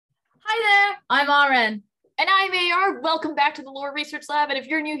I'm RN. And I'm AR. Welcome back to the Lore Research Lab. And if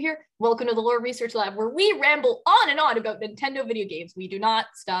you're new here, welcome to the Lore Research Lab, where we ramble on and on about Nintendo video games. We do not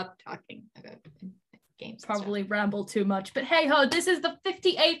stop talking about games. Probably ramble too much, but hey ho, this is the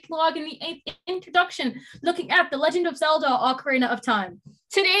 58th log in the 8th introduction, looking at The Legend of Zelda: Ocarina of Time.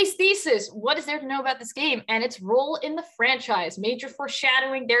 Today's thesis: what is there to know about this game and its role in the franchise? Major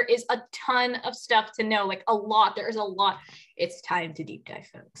foreshadowing. There is a ton of stuff to know, like a lot. There is a lot. It's time to deep dive,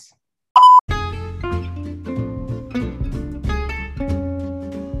 folks.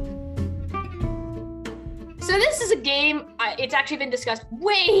 So this is a game, it's actually been discussed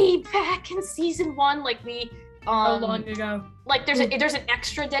way back in season 1, like how long ago? Like there's an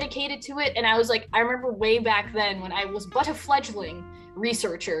extra dedicated to it, and I remember way back then when I was but a fledgling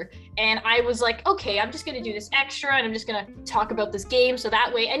researcher, and I was like, okay, I'm just gonna do this extra, and I'm just gonna talk about this game, so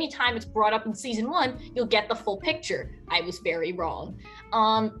that way anytime it's brought up in season 1, you'll get the full picture. I was very wrong,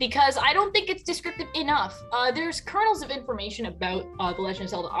 because I don't think it's descriptive enough. There's kernels of information about The Legend of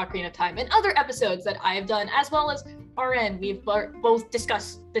Zelda: Ocarina of Time and other episodes that I have done, as well as RN. We've both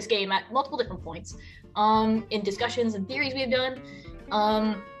discussed this game at multiple different points in discussions and theories we've done.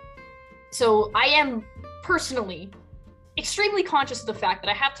 So I am personally extremely conscious of the fact that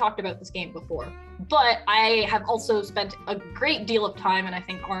I have talked about this game before, but I have also spent a great deal of time, and I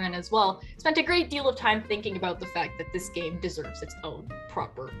think RN as well, spent a great deal of time thinking about the fact that this game deserves its own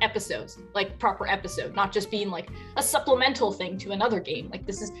proper episodes, like proper episode, not just being like a supplemental thing to another game. Like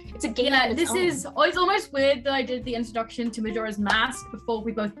it's a game. Yeah, it's almost weird that I did the introduction to Majora's Mask before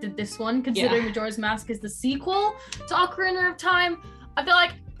we both did this one, considering Majora's Mask is the sequel to Ocarina of Time. I feel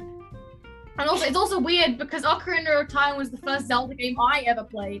like, and also it's also weird because Ocarina of Time was the first Zelda game I ever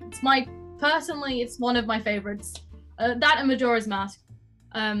played. It's one of my favorites. That and Majora's Mask.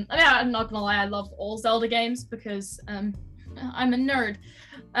 I mean, I'm not gonna lie, I love all Zelda games because I'm a nerd,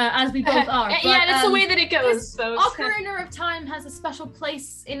 as we both are. But, yeah, that's the way that it goes. Ocarina of Time has a special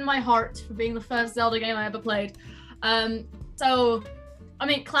place in my heart for being the first Zelda game I ever played. So, I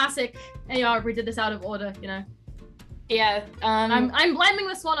mean, classic AR. We did this out of order, you know. Yeah. I'm blaming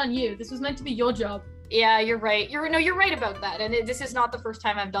this one on you. This was meant to be your job. Yeah, you're right. You're right about that. And this is not the first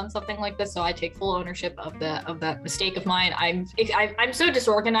time I've done something like this, so I take full ownership of that mistake of mine. I'm so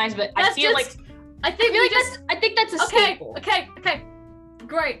disorganized, but I think that's a staple. Okay.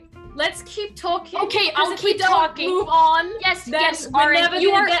 Great. Let's keep talking. Okay, I'll keep talking. Move on. Yes. We're never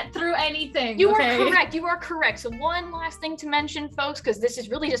gonna get through anything. You are correct. So one last thing to mention, folks, because this is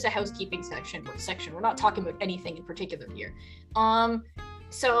really just a housekeeping section. We're not talking about anything in particular here.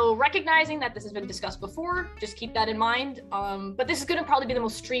 So recognizing that this has been discussed before, just keep that in mind. But this is going to probably be the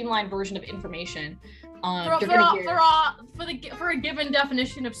most streamlined version of information. For a given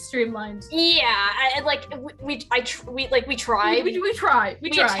definition of streamlined. Yeah, we tried.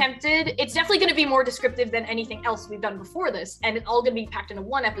 We attempted. It's definitely going to be more descriptive than anything else we've done before this, and it's all going to be packed into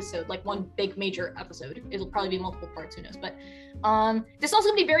one episode, like one big major episode. It'll probably be multiple parts, who knows? But this is also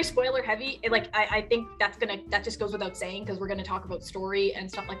going to be very spoiler heavy. I think that just goes without saying, because we're going to talk about story and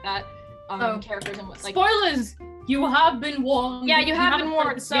stuff like that. Characters and what, like, spoilers. You have been warned. Yeah, you have been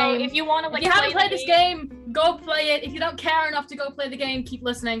warned. So if you want to, like, if you haven't played this game, go play it. If you don't care enough to go play the game, keep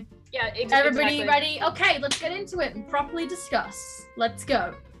listening. Yeah, exactly. Everybody ready? Okay, let's get into it and properly discuss. Let's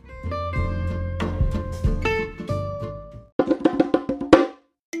go.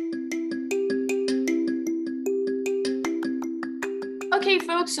 Okay,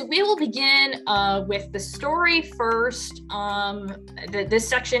 folks, so we will begin with the story first. This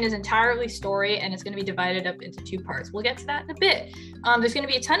section is entirely story, and it's going to be divided up into 2 parts. We'll get to that in a bit. There's going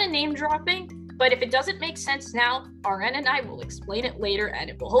to be a ton of name dropping, but if it doesn't make sense now, RN and I will explain it later, and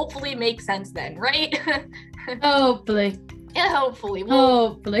it will hopefully make sense then, right? Hopefully. Yeah, hopefully.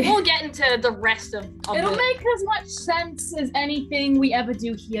 We'll get into the rest of It'll make as much sense as anything we ever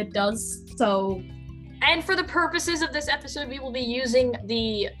do here does, so... And for the purposes of this episode, we will be using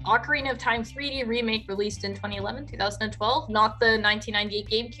the Ocarina of Time 3D remake released in 2012, not the 1998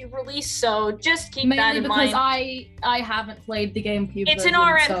 GameCube release. So just keep that in mind. Mainly because I haven't played the GameCube It's version,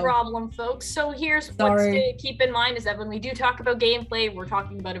 an RN problem, folks. So here's what's to keep in mind is that when we do talk about gameplay, we're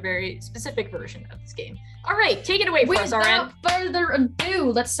talking about a very specific version of this game. All right, take it away for us, RN. Without further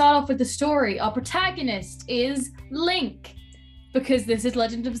ado, let's start off with the story. Our protagonist is Link, because this is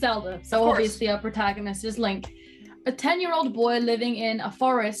Legend of Zelda, so obviously our protagonist is Link. A 10-year-old boy living in a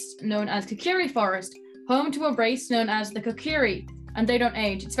forest known as Kokiri Forest, home to a race known as the Kokiri, and they don't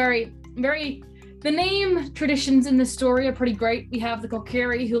age. It's very, very... The name traditions in this story are pretty great. We have the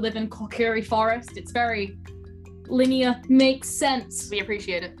Kokiri who live in Kokiri Forest. It's very linear, makes sense. We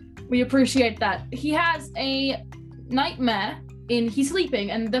appreciate it. We appreciate that. He has a nightmare he's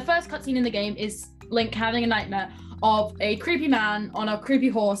sleeping, and the first cutscene in the game is Link having a nightmare of a creepy man on a creepy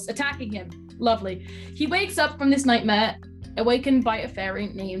horse attacking him. Lovely. He wakes up from this nightmare, awakened by a fairy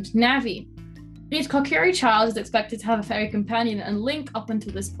named Navi. Each Kokiri child is expected to have a fairy companion, and Link, up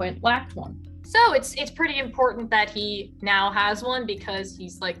until this point, lacked one. So it's pretty important that he now has one, because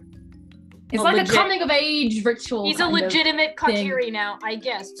he's like... It's like a coming-of-age ritual. He's a legitimate Kokiri now, I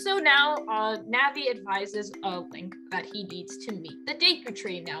guess. So now, Navi advises Link that he needs to meet the Deku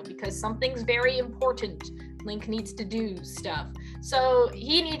Tree now, because something's very important. Link needs to do stuff. So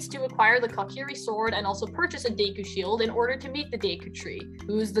he needs to acquire the Kokiri sword and also purchase a Deku shield in order to meet the Deku Tree,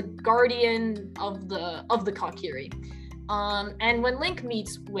 who's the guardian of the Kokiri. And when Link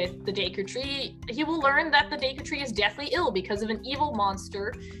meets with the Deku Tree, he will learn that the Deku Tree is deathly ill because of an evil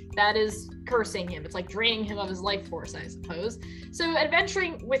monster that is cursing him. It's like draining him of his life force, I suppose. So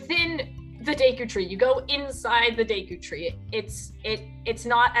adventuring within the Deku Tree, you go inside the Deku Tree. It's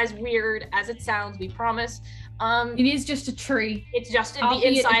not as weird as it sounds, we promise. It is just a tree. It's just in the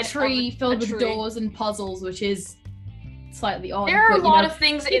inside a tree of filled a with tree. doors and puzzles, which is slightly odd. There are a lot of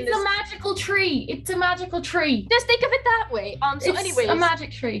things in this. It's a magical tree. It's a magical tree. Just think of it that way. So anyways, it's a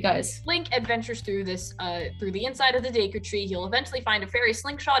magic tree, guys. Link adventures through this, through the inside of the Deku Tree. He'll eventually find a fairy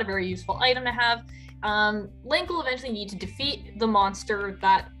slingshot, a very useful item to have. Link will eventually need to defeat the monster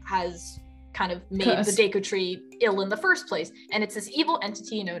that has kind of made the Deku Tree ill in the first place. And it's this evil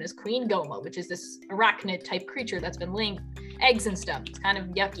entity known as Queen Goma, which is this arachnid type creature that's been laying eggs and stuff. It's kind of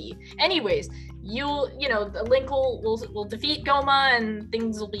yucky. Anyways, the Link will defeat Goma and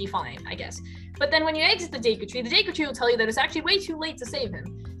things will be fine, I guess. But then when you exit the Deku Tree will tell you that it's actually way too late to save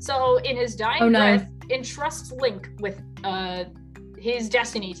him. So in his dying breath, entrusts Link with his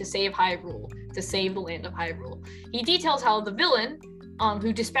destiny to save Hyrule, to save the land of Hyrule. He details how the villain,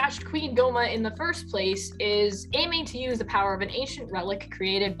 who dispatched Queen Goma in the first place, is aiming to use the power of an ancient relic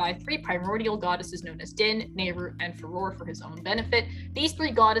created by 3 primordial goddesses known as Din, Nehru, and Furore for his own benefit. These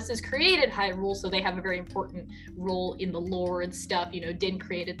 3 goddesses created Hyrule, so they have a very important role in the lore and stuff. Din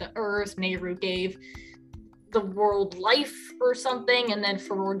created the earth, Nehru gave the world life or something, and then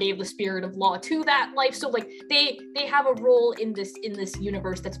Furore gave the spirit of law to that life. So like they have a role in this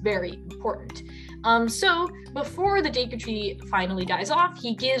universe that's very important. So before the Deku Tree finally dies off,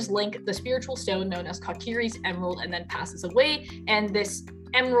 he gives Link the spiritual stone known as Kokiri's Emerald and then passes away, and this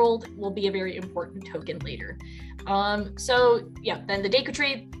emerald will be a very important token later. So yeah, then the Deku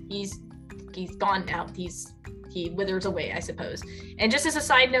Tree, he's gone now. He withers away, I suppose. And just as a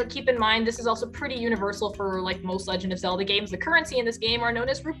side note, keep in mind, this is also pretty universal for like most Legend of Zelda games. The currency in this game are known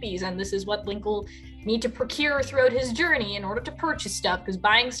as rupees, and this is what Link will need to procure throughout his journey in order to purchase stuff, because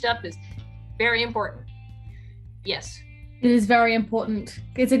buying stuff is very important. Yes. It is very important.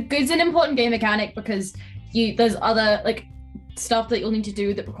 It's an important game mechanic because there's other like stuff that you'll need to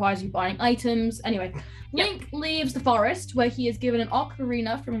do that requires you buying items. Anyway, Link leaves the forest, where he is given an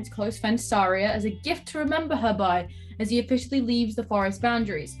ocarina from his close friend Saria as a gift to remember her by, as he officially leaves the forest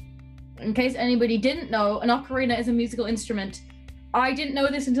boundaries. In case anybody didn't know, an ocarina is a musical instrument. I didn't know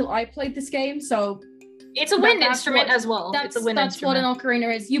this until I played this game, so it's a wind instrument as well. It's a wind that's instrument. What an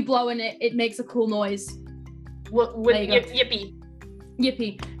ocarina is. You blow in it, it makes a cool noise. Yippee.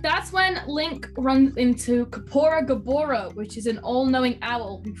 Yippee. That's when Link runs into Kapora Gabora, which is an all-knowing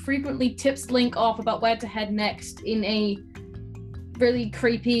owl who frequently tips Link off about where to head next in a really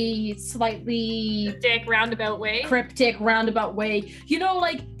creepy, slightly cryptic roundabout way.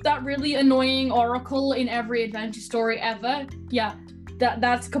 Like that really annoying oracle in every adventure story ever? Yeah,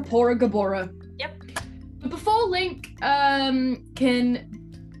 that's Kapora Gabora. Yep. But before Link can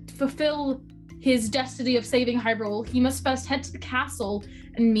fulfill his destiny of saving Hyrule, he must first head to the castle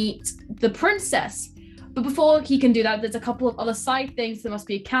and meet the princess. But before he can do that, there's a couple of other side things that must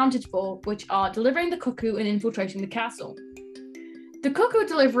be accounted for, which are delivering the cuckoo and infiltrating the castle. The cuckoo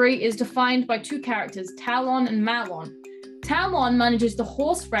delivery is defined by 2 characters, Talon and Malon. Talon manages the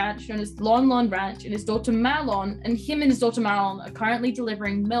horse ranch known as Lon Lon Ranch, and his daughter Malon, and him and his daughter Malon are currently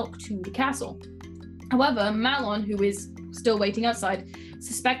delivering milk to the castle. However, Malon, who is still waiting outside,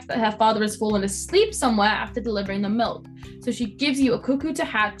 suspects that her father has fallen asleep somewhere after delivering the milk, so she gives you a cuckoo to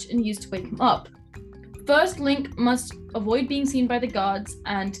hatch and use to wake him up. First, Link must avoid being seen by the guards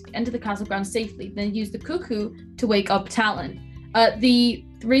and enter the castle grounds safely, then use the cuckoo to wake up Talon. The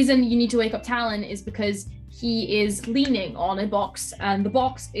reason you need to wake up Talon is because he is leaning on a box, and the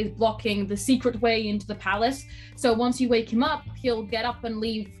box is blocking the secret way into the palace. So once you wake him up, he'll get up and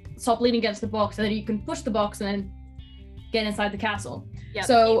stop leaning against the box, and then you can push the box and then get inside the castle. Yep.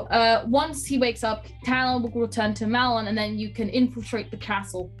 So once he wakes up, Talon will return to Malon, and then you can infiltrate the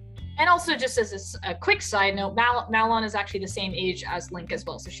castle. And also, just as a quick side note, Malon is actually the same age as Link as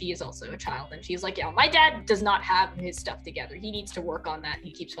well, so she is also a child. And she's like, yeah, my dad does not have his stuff together. He needs to work on that.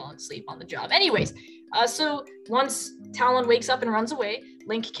 He keeps falling asleep on the job. Anyways, so once Talon wakes up and runs away,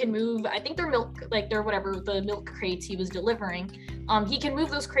 Link can move, I think they're the milk crates he was delivering. He can move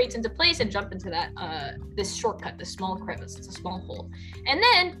those crates into place and jump into that this shortcut, this small crevice. It's a small hole. And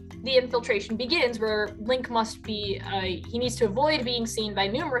then the infiltration begins, where Link must be, he needs to avoid being seen by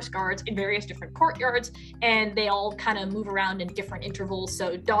numerous guards in various different courtyards, and they all kind of move around in different intervals,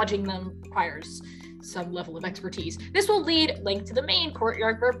 so dodging them requires some level of expertise. This will lead Link to the main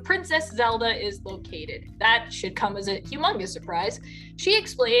courtyard where Princess Zelda is located. That should come as a humongous surprise. She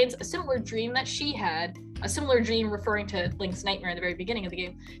explains a similar dream that she had, a similar dream referring to Link's nightmare at the very beginning of the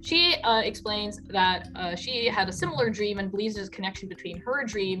game. She explains that she had a similar dream and believes there's a connection between her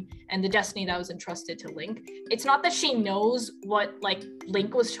dream and the destiny that was entrusted to Link. It's not that she knows what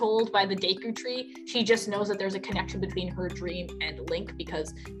Link was told by the Deku Tree. She just knows that there's a connection between her dream and Link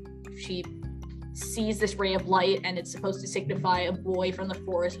because she sees this ray of light and it's supposed to signify a boy from the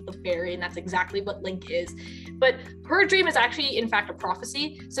forest with a fairy, and that's exactly what Link is. But her dream is actually in fact a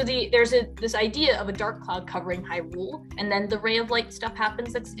prophecy. So there's this idea of a dark cloud covering Hyrule, and then the ray of light stuff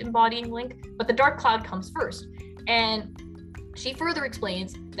happens that's embodying Link, but the dark cloud comes first. And she further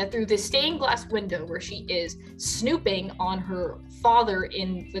explains that through this stained glass window where she is snooping on her father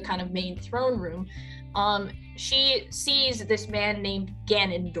in the kind of main throne room, she sees this man named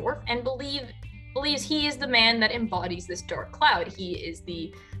Ganondorf and believes he is the man that embodies this dark cloud. He is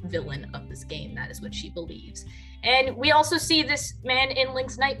the villain of this game. That is what she believes. And we also see this man in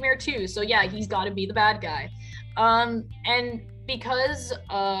Link's nightmare too. So yeah, he's got to be the bad guy. And because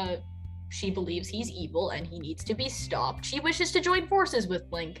she believes he's evil and he needs to be stopped, she wishes to join forces with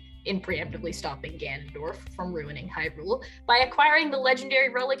Link in preemptively stopping Ganondorf from ruining Hyrule by acquiring the legendary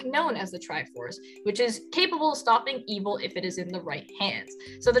relic known as the Triforce, which is capable of stopping evil if it is in the right hands.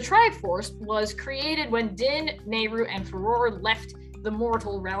 So the Triforce was created when Din, Nehru, and Furore left the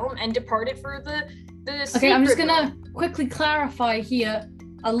mortal realm and departed for the Okay, I'm just gonna quickly clarify here.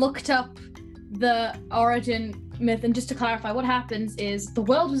 I looked up the origin myth, and just to clarify, what happens is the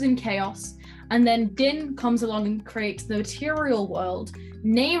world was in chaos, and then Din comes along and creates the material world.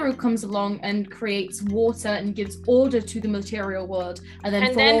 Nehru comes along and creates water and gives order to the material world, and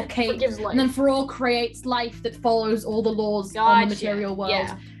then Furore creates life that follows all the laws on the material world.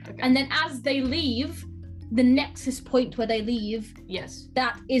 Yeah. Okay. And then as they leave, the nexus point where they leave, yes,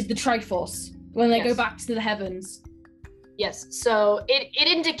 that is the Triforce when they go back to the heavens. Yes, so it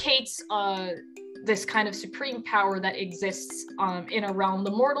indicates this kind of supreme power that exists in a realm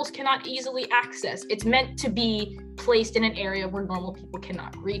the mortals cannot easily access. It's meant to be placed in an area where normal people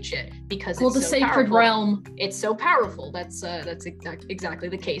cannot reach it because it's the so sacred powerful. Realm. It's so powerful. That's exactly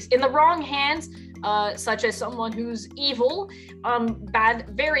the case. In the wrong hands, such as someone who's evil,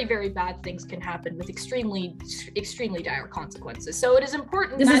 very, very bad things can happen with extremely, extremely dire consequences. So it is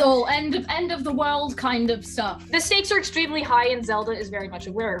important. This is all end of the world kind of stuff. The stakes are extremely high, and Zelda is very much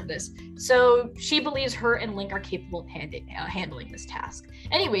aware of this. So she believes her and Link are capable of handling this task.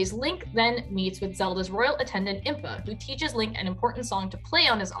 Anyways, Link then meets with Zelda's royal attendant Impa, who teaches Link an important song to play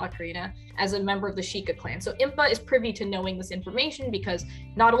on his ocarina as a member of the Sheikah clan. So Impa is privy to knowing this information because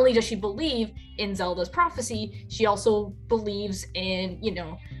not only does she believe in Zelda's prophecy, she also believes in,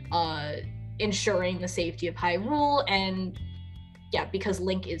 ensuring the safety of Hyrule. And yeah, because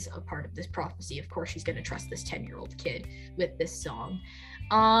Link is a part of this prophecy, of course she's going to trust this 10-year-old kid with this song.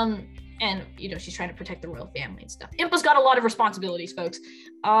 And she's trying to protect the royal family and stuff. Impa's got a lot of responsibilities, folks.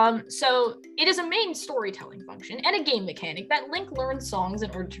 So it is a main storytelling function and a game mechanic that Link learns songs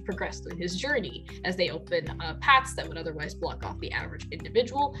in order to progress through his journey, as they open paths that would otherwise block off the average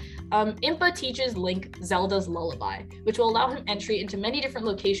individual. Impa teaches Link Zelda's lullaby, which will allow him entry into many different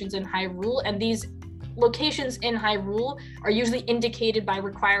locations in Hyrule, and these locations in Hyrule are usually indicated by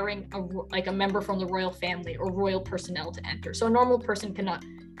requiring a member from the royal family or royal personnel to enter. So a normal person cannot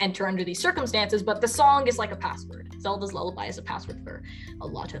enter under these circumstances, but the song is like a password. Zelda's lullaby is a password for a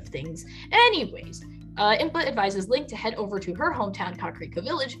lot of things. Anyways, Impa advises Link to head over to her hometown, Kakariko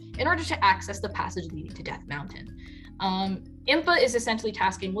Village, in order to access the passage leading to Death Mountain. Impa is essentially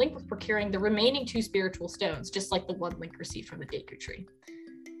tasking Link with procuring the remaining 2 spiritual stones, just like the one Link received from the Deku Tree.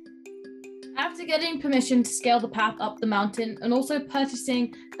 After getting permission to scale the path up the mountain and also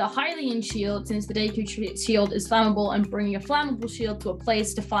purchasing the Hylian shield, since the Deku shield is flammable and bringing a flammable shield to a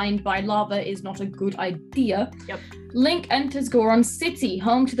place defined by lava is not a good idea, Link enters Goron City,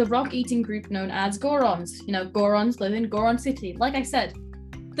 home to the rock-eating group known as Gorons. Gorons live in Goron City. Like I said,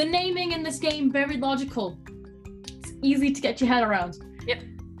 the naming in this game, very logical. It's easy to get your head around. Yep.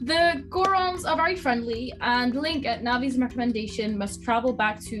 The Gorons are very friendly, and Link, at Navi's recommendation, must travel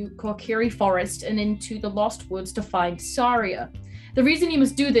back to Kokiri Forest and into the Lost Woods to find Saria. The reason you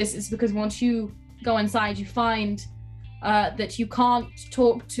must do this is because once you go inside, you find that you can't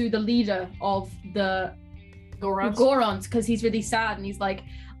talk to the leader of the Gorons because he's really sad, and he's like,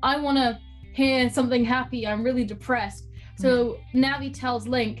 I want to hear something happy, I'm really depressed. So Navi tells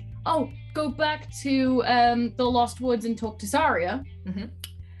Link, go back to the Lost Woods and talk to Saria.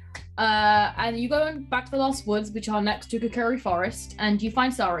 And you go back to the Lost Woods, which are next to Kokiri Forest, and you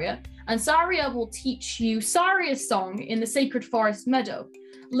find Saria. And Saria will teach you Saria's song in the Sacred Forest Meadow.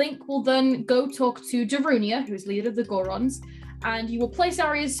 Link will then go talk to Darunia, who is leader of the Gorons, and you will play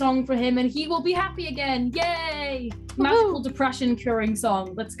Saria's song for him, and he will be happy again. Yay! Magical depression curing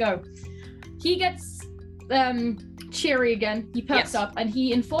song. Let's go. He gets cheery again. He perks up, and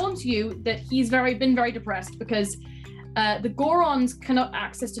he informs you that he's been very depressed because the Gorons cannot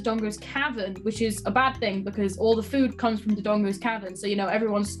access Dodongo's cavern, which is a bad thing because all the food comes from Dodongo's cavern. So,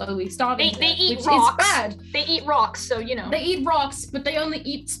 everyone's slowly starving. They eat which rocks. Is bad. They eat rocks, so, They eat rocks, but they only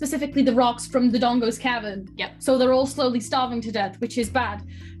eat specifically the rocks from Dodongo's cavern. Yep. So they're all slowly starving to death, which is bad.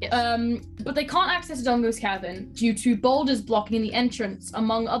 Yes. But they can't access Dodongo's cavern due to boulders blocking the entrance,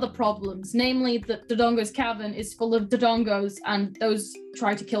 among other problems. Namely, that Dodongo's cavern is full of Dodongos, and those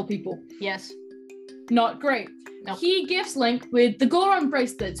try to kill people. Yes. Not great. Nope. He gifts Link with the Goron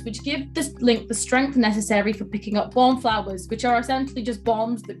bracelets, which give Link the strength necessary for picking up bomb flowers, which are essentially just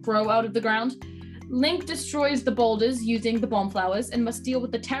bombs that grow out of the ground. Link destroys the boulders using the bomb flowers and must deal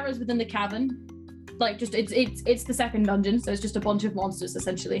with the terrors within the cavern. It's the second dungeon, so it's just a bunch of monsters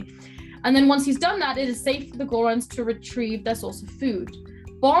essentially. And then once he's done that, it is safe for the Gorons to retrieve their source of food.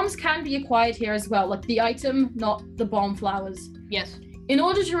 Bombs can be acquired here as well, like the item, not the bomb flowers. Yes. In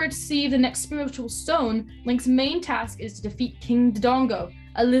order to receive the next spiritual stone, Link's main task is to defeat King Dodongo,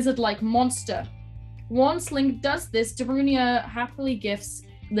 a lizard-like monster. Once Link does this, Darunia happily gifts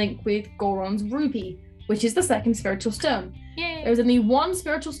Link with Goron's ruby, which is the second spiritual stone. Yay. There's only one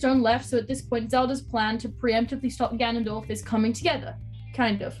spiritual stone left, so at this point, Zelda's plan to preemptively stop Ganondorf is coming together.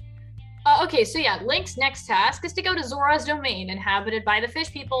 Kind of. Okay, so yeah, Link's next task is to go to Zora's domain, inhabited by the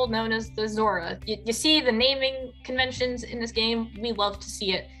fish people known as the Zora. You see the naming conventions in this game, we love to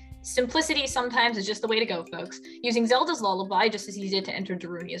see it. Simplicity sometimes is just the way to go, folks. Using Zelda's lullaby, just as he did to enter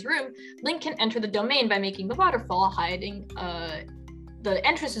Darunia's room, Link can enter the domain by making the waterfall hiding the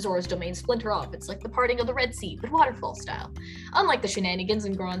entrance to Zora's domain splinter off. It's like the parting of the Red Sea, but waterfall style. Unlike the shenanigans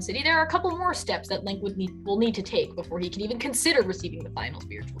in Goron City, there are a couple more steps that Link will need to take before he can even consider receiving the final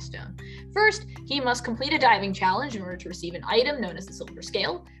spiritual stone. First, he must complete a diving challenge in order to receive an item known as the Silver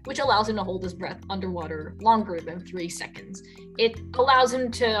Scale, which allows him to hold his breath underwater longer than 3 seconds. It allows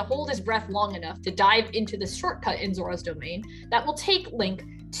him to hold his breath long enough to dive into the shortcut in Zora's domain that will take Link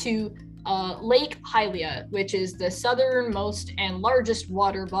to Lake Hylia, which is the southernmost and largest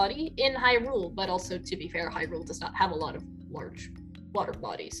water body in Hyrule, but also, to be fair, Hyrule does not have a lot of large water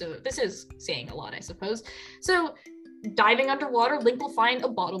bodies, so this is saying a lot, I suppose. So, diving underwater, Link will find a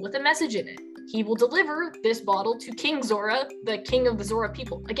bottle with a message in it. He will deliver this bottle to King Zora, the king of the Zora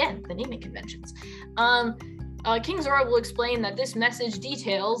people. Again, the naming conventions. King Zora will explain that this message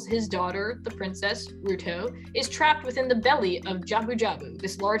details his daughter, the princess, Ruto, is trapped within the belly of Jabu Jabu,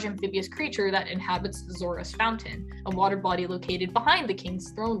 this large amphibious creature that inhabits Zora's fountain, a water body located behind the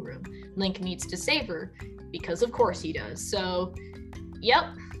king's throne room. Link needs to save her, because of course he does. So, yep.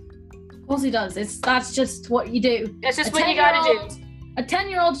 Of course he does. That's just what you do. That's just what you gotta do. A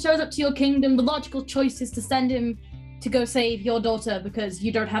 10-year-old shows up to your kingdom, the logical choice is to send him to go save your daughter because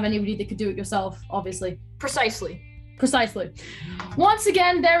you don't have anybody that could do it yourself, obviously. Precisely. Once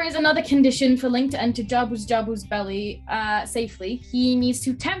again, there is another condition for Link to enter Jabu's belly safely. He needs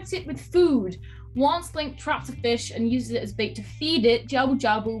to tempt it with food. Once Link traps a fish and uses it as bait to feed it,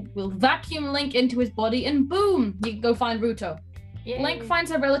 Jabu will vacuum Link into his body and boom, you can go find Ruto. Yay. Link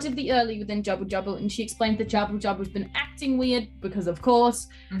finds her relatively early within Jabu and she explains that Jabu's been acting weird because of course.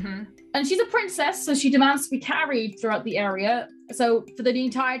 Mm-hmm. And she's a princess, so she demands to be carried throughout the area. So for the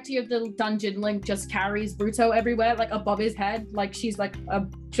entirety of the dungeon, Link just carries Ruto everywhere, like above his head, like she's like a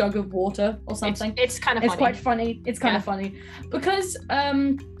jug of water or something. It's kind of funny. It's quite funny. It's kind of funny. Because,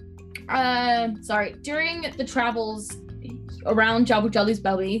 during the travels around Jabu's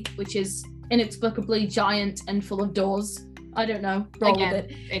belly, which is inexplicably giant and full of doors, I don't know, roll with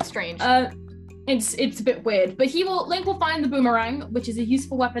it. It's strange. It's a bit weird, but Link will find the boomerang, which is a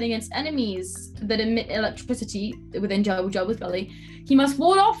useful weapon against enemies that emit electricity within Jabu's belly. He must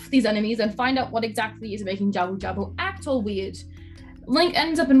ward off these enemies and find out what exactly is making Jabu act all weird. Link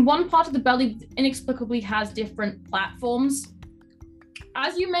ends up in one part of the belly that inexplicably has different platforms.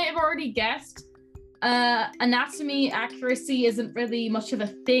 As you may have already guessed, anatomy accuracy isn't really much of a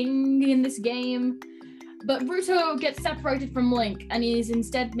thing in this game. But Ruto gets separated from Link and he is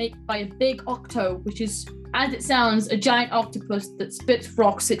instead made by a big octo, which is, as it sounds, a giant octopus that spits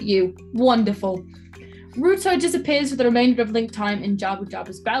rocks at you. Wonderful. Ruto disappears for the remainder of Link time in Jabu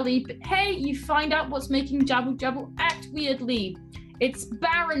Jabu's belly, but hey, you find out what's making Jabu Jabu act weirdly. It's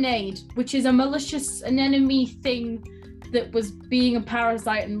Baronade, which is a malicious anemone thing that was being a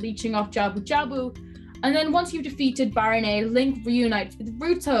parasite and leeching off Jabu Jabu. And then once you've defeated Baronade, Link reunites with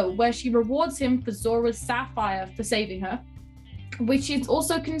Ruto, where she rewards him for Zora's sapphire for saving her, which is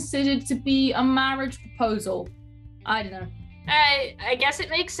also considered to be a marriage proposal. I don't know. I guess it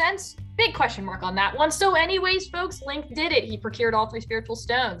makes sense. Big question mark on that one. So anyways, folks, Link did it. He procured all 3 spiritual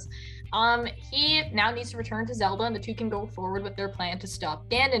stones. He now needs to return to Zelda, and the two can go forward with their plan to stop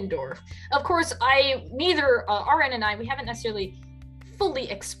Ganondorf. Of course, neither RN and I, we haven't necessarily fully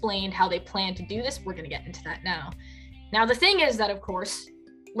explained how they plan to do this. We're going to get into that now. Now, the thing is that, of course,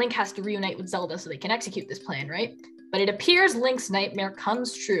 Link has to reunite with Zelda so they can execute this plan, right? But it appears Link's nightmare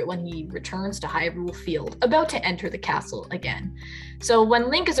comes true when he returns to Hyrule Field, about to enter the castle again. So when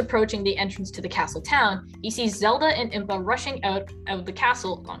Link is approaching the entrance to the castle town, he sees Zelda and Impa rushing out of the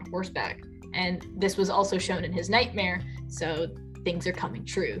castle on horseback. And this was also shown in his nightmare, so things are coming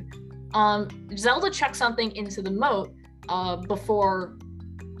true. Zelda checks something into the moat before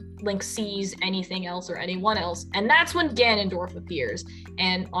Link sees anything else or anyone else, and that's when Ganondorf appears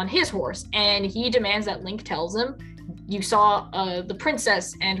and on his horse, and he demands that Link tells him, you saw the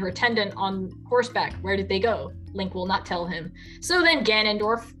princess and her attendant on horseback, where did they go? Link will not tell him. So then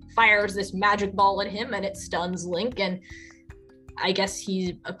Ganondorf fires this magic ball at him and it stuns Link, and I guess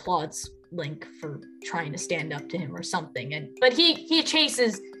he applauds Link for trying to stand up to him or something, but he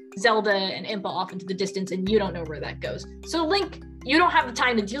chases Zelda and Impa off into the distance, and you don't know where that goes. So Link, you don't have the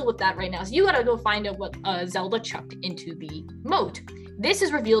time to deal with that right now, so you gotta go find out what Zelda chucked into the moat. This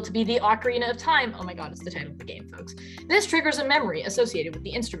is revealed to be the Ocarina of Time. Oh my god, it's the title of the game, folks. This triggers a memory associated with the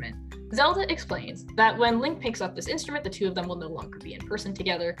instrument. Zelda explains that when Link picks up this instrument, the two of them will no longer be in person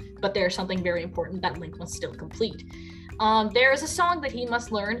together, but there's something very important that Link must still complete. There is a song that he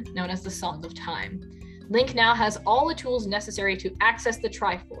must learn, known as the Song of Time. Link now has all the tools necessary to access the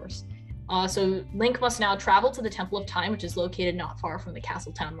Triforce. So Link must now travel to the Temple of Time, which is located not far from the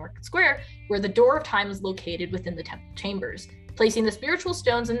Castle Town Market Square, where the Door of Time is located within the temple chambers. Placing the spiritual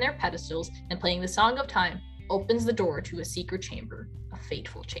stones in their pedestals and playing the Song of Time opens the door to a secret chamber, a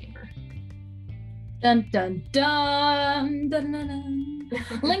fateful chamber. Dun dun dun, dun, dun, dun.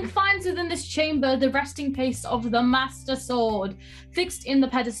 Link finds within this chamber the resting place of the Master Sword, fixed in the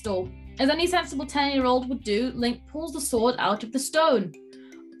pedestal. As any sensible 10-year-old would do, Link pulls the sword out of the stone.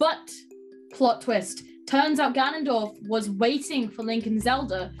 But, plot twist, turns out Ganondorf was waiting for Link and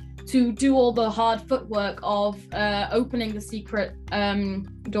Zelda to do all the hard footwork of opening the secret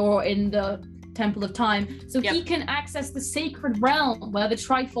door in the Temple of Time, so he can access the sacred realm where the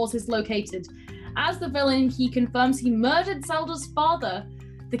Triforce is located. As the villain, he confirms he murdered Zelda's father,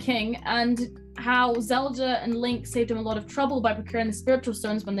 the king, and how Zelda and Link saved him a lot of trouble by procuring the spiritual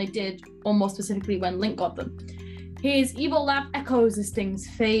stones when they did, or more specifically when Link got them. His evil laugh echoes as things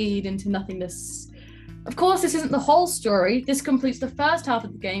fade into nothingness. Of course, this isn't the whole story. This completes the first half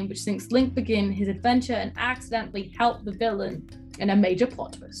of the game, which sinks Link begin his adventure and accidentally help the villain in a major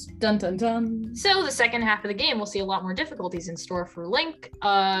plot twist. Dun dun dun. So the second half of the game, we'll see a lot more difficulties in store for Link,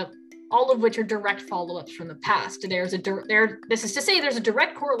 all of which are direct follow-ups from the past. This is to say there's a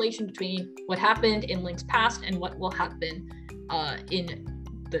direct correlation between what happened in Link's past and what will happen in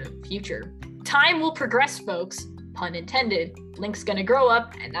the future. Time will progress, folks. Pun intended. Link's gonna grow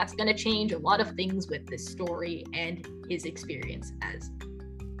up, and that's gonna change a lot of things with this story and his experience as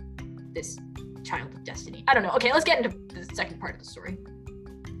this child of destiny. I don't know. Okay, let's get into the second part of the story.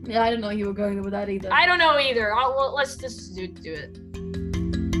 Yeah, I don't know you were going with that either. I don't know either. Let's just do it.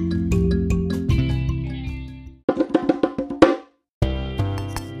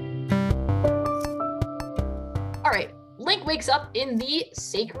 All right, Link wakes up in the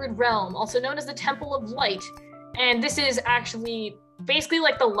Sacred Realm, also known as the Temple of Light. And this is actually basically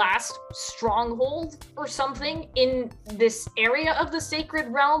like the last stronghold or something in this area of the Sacred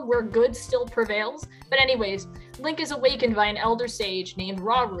Realm where good still prevails. But anyways, Link is awakened by an elder sage named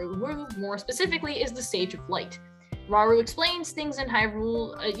Rauru, who more specifically is the Sage of Light. Rauru explains things in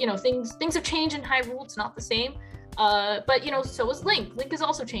Hyrule, things have changed in Hyrule, it's not the same. But so is Link. Link has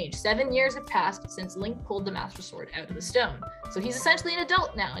also changed. 7 years have passed since Link pulled the Master Sword out of the stone. So he's essentially an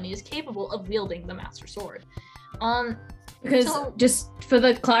adult now, and he is capable of wielding the Master Sword. Just for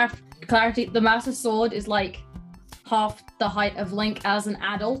the clarity, the Master Sword is like half the height of Link as an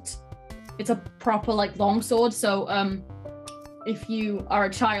adult. It's a proper like longsword, so if you are a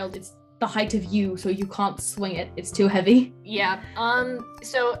child, it's the height of you, so you can't swing it. It's too heavy. Yeah.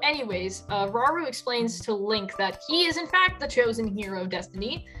 So anyways, Rauru explains to Link that he is in fact the chosen hero of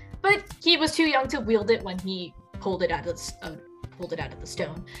Destiny, but he was too young to wield it when he pulled it out of the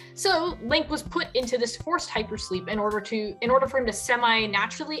stone. So Link was put into this forced hypersleep in order for him to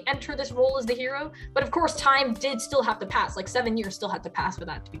semi-naturally enter this role as the hero. But of course, time did still have to pass. Like 7 years still had to pass for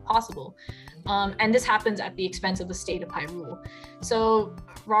that to be possible. And this happens at the expense of the state of Hyrule. So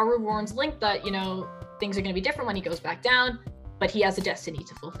Rauru warns Link that, things are going to be different when he goes back down, but he has a destiny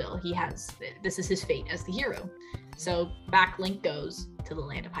to fulfill. This is his fate as the hero. So back Link goes to the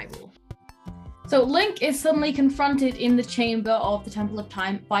land of Hyrule. So Link is suddenly confronted in the chamber of the Temple of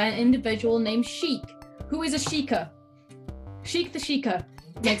Time by an individual named Sheik, who is a Sheikah. Sheik the Sheikah,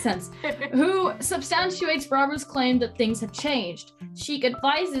 makes sense, who substantiates Rauru's claim that things have changed. Sheik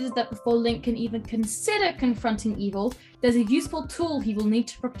advises that before Link can even consider confronting evil, there's a useful tool he will need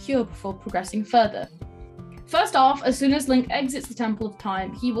to procure before progressing further. First off, as soon as Link exits the Temple of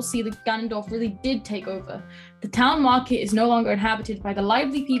Time, he will see that Ganondorf really did take over. The town market is no longer inhabited by the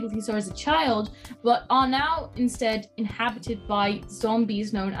lively people he saw as a child, but are now instead inhabited by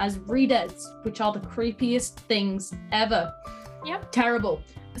zombies known as Redeads, which are the creepiest things ever. Yep. Terrible.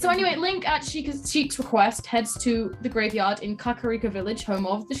 So anyway, Link, at Sheik's request, heads to the graveyard in Kakariko village, home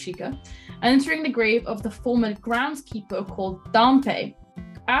of the Sheikah, entering the grave of the former groundskeeper called Dampé.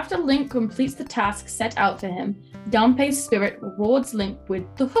 After Link completes the task set out for him, Dampé's spirit rewards Link with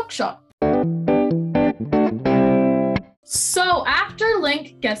the hookshot. So after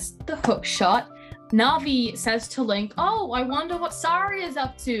Link gets the hookshot, Navi says to Link, "Oh, I wonder what Saria's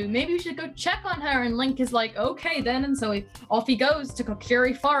up to. Maybe we should go check on her." And Link is like, "Okay then." And so off he goes to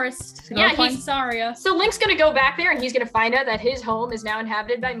Kokiri Forest to go find Saria. So Link's gonna go back there and he's gonna find out that his home is now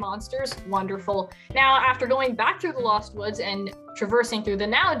inhabited by monsters. Wonderful. Now, after going back through the Lost Woods and traversing through the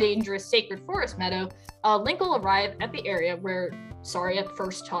now dangerous Sacred Forest Meadow, Link will arrive at the area where Saria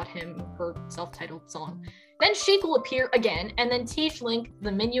first taught him her self-titled song. Then Sheik will appear again and then teach Link the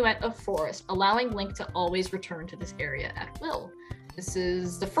Minuet of Forest, allowing Link to always return to this area at will. This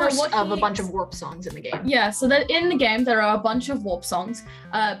is the first of a bunch of warp songs in the game. Yeah, so that in the game there are a bunch of warp songs,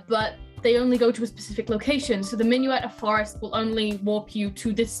 but they only go to a specific location. So the Minuet of Forest will only warp you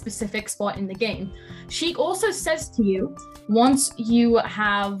to this specific spot in the game. Sheik also says to you, once you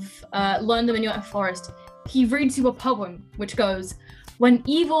have learned the Minuet of Forest, he reads you a poem which goes, "When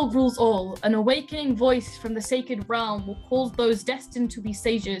evil rules all, an awakening voice from the sacred realm will call those destined to be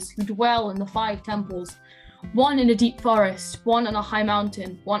sages who dwell in the 5 temples. One in a deep forest, one on a high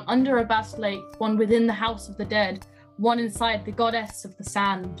mountain, one under a vast lake, one within the house of the dead, one inside the goddess of the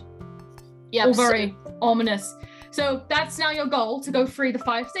sand." Yeah, all very ominous. So that's now your goal, to go free the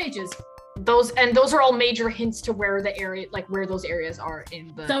 5 stages. Those are all major hints to where the area, where those areas are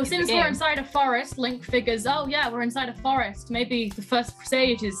in the. So since we're inside a forest, Link figures, oh yeah, we're inside a forest. Maybe the first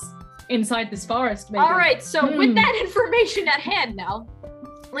stage is inside this forest. Maybe. All right. So with that information at hand, now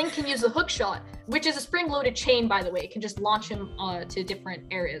Link can use the hookshot, which is a spring-loaded chain, by the way. It can just launch him to different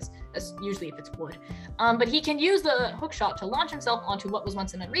areas, usually if it's wood. But he can use the hookshot to launch himself onto what was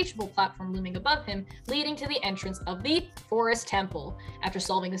once an unreachable platform looming above him, leading to the entrance of the Forest Temple. After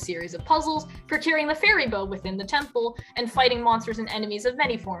solving a series of puzzles, procuring the fairy bow within the temple, and fighting monsters and enemies of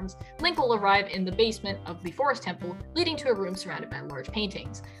many forms, Link will arrive in the basement of the Forest Temple, leading to a room surrounded by large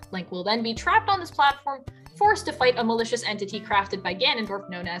paintings. Link will then be trapped on this platform, forced to fight a malicious entity crafted by Ganondorf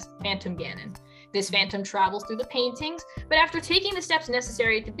known as Phantom Ganon. This phantom travels through the paintings, but after taking the steps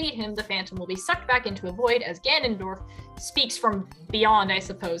necessary to beat him, the phantom will be sucked back into a void as Ganondorf speaks from beyond, I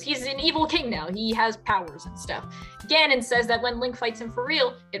suppose. He's an evil king now. He has powers and stuff. Ganon says that when Link fights him for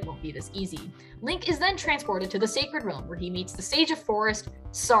real, it won't be this easy. Link is then transported to the Sacred Realm, where he meets the Sage of Forest,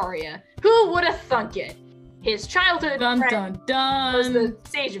 Saria. Who would have thunk it? His childhood friend was the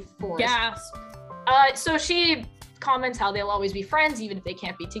Sage of Forest. Gasp. So she comments how they'll always be friends even if they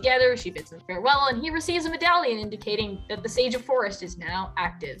can't be together. She bids him farewell and he receives a medallion indicating that the Sage of Forest is now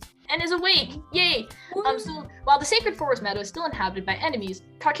active and is awake. Yay! So while the Sacred Forest Meadow is still inhabited by enemies,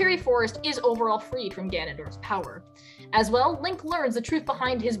 Kokiri Forest is overall freed from Ganondorf's power. As well, Link learns the truth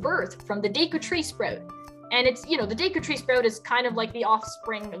behind his birth from the Deku Tree Sprout. And it's, the Deku Tree Sprout is kind of like the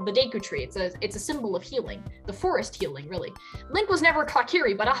offspring of the Deku Tree. It's a symbol of healing, the forest healing, really. Link was never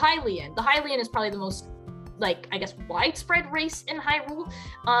Kokiri, but a Hylian. The Hylian is probably the most, widespread race in Hyrule.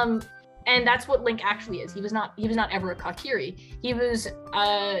 And that's what Link actually is. He was not ever a Kokiri. He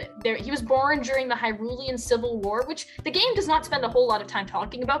was born during the Hyrulean Civil War, which the game does not spend a whole lot of time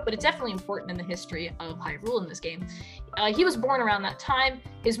talking about, but it's definitely important in the history of Hyrule in this game. He was born around that time.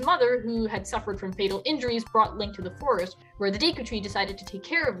 His mother, who had suffered from fatal injuries, brought Link to the forest, where the Deku Tree decided to take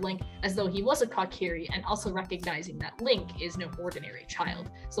care of Link as though he was a Kokiri, and also recognizing that Link is no ordinary child.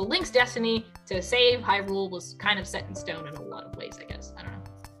 So Link's destiny to save Hyrule was kind of set in stone in a lot of ways, I guess. I don't know.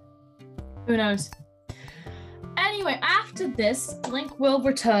 Who knows? Anyway, after this, Link will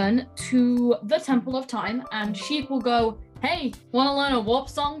return to the Temple of Time, and Sheik will go, hey, want to learn a warp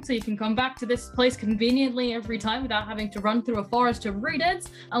song so you can come back to this place conveniently every time without having to run through a forest of redeads?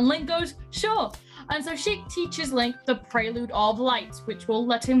 And Link goes, sure. And so Sheik teaches Link the Prelude of Light, which will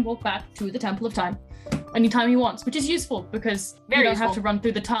let him walk back to the Temple of Time anytime he wants, which is useful because you don't have to run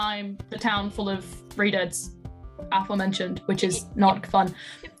through the town full of redeads, aforementioned, which is not fun.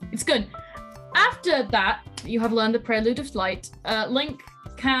 It's good. After that, you have learned the Prelude of Light. Link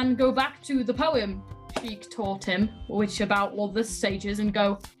can go back to the poem Sheik taught him, which about all the stages, and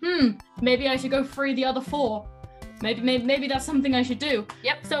go, maybe I should go free the other 4. Maybe that's something I should do.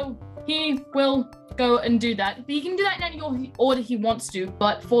 Yep. So he will go and do that. But he can do that in any order he wants to,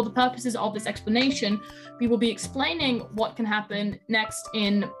 but for the purposes of this explanation, we will be explaining what can happen next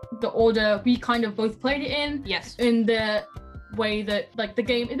in the order we kind of both played it in. Yes. In the way that the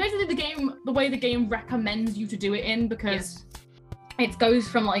game, it's basically the way the game recommends you to do it in, because it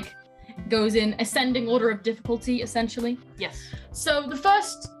goes in ascending order of difficulty, essentially. Yes. So the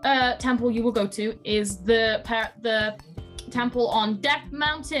first temple you will go to is the temple on Death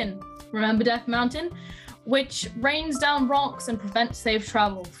Mountain. Remember Death Mountain? Which rains down rocks and prevents safe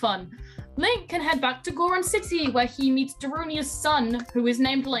travel. Fun. Link can head back to Goron City, where he meets Darunia's son, who is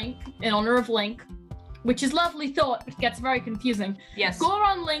named Link, in honor of Link, which is lovely thought, but gets very confusing. Yes.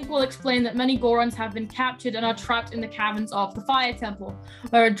 Goron Link will explain that many Gorons have been captured and are trapped in the caverns of the Fire Temple,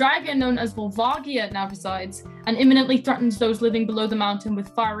 where a dragon known as Volvagia now resides, and imminently threatens those living below the mountain with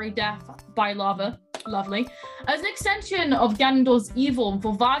fiery death by lava. Lovely. As an extension of Ganondorf's evil,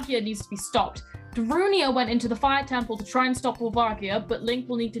 Volvagia needs to be stopped. Darunia went into the Fire Temple to try and stop Volvagia, but Link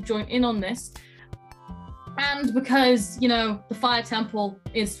will need to join in on this. And because, the Fire Temple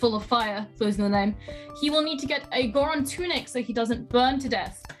is full of fire, those are the name, he will need to get a Goron tunic so he doesn't burn to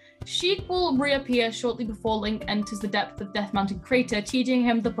death. Sheik will reappear shortly before Link enters the depth of Death Mountain Crater, teaching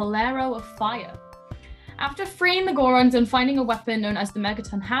him the Bolero of Fire. After freeing the Gorons and finding a weapon known as the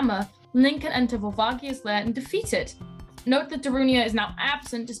Megaton Hammer, Link can enter Volvagia's lair and defeat it. Note that Darunia is now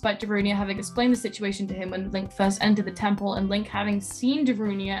absent, despite Darunia having explained the situation to him when Link first entered the temple, and Link having seen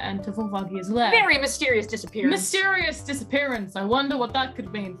Darunia enter Volvagia's lair. Very mysterious disappearance. Mysterious disappearance. I wonder what that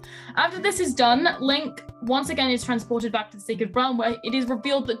could mean. After this is done, Link once again is transported back to the Sacred Realm, where it is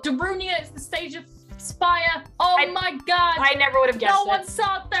revealed that Darunia is the stage of Spire. My god! I never would have guessed No one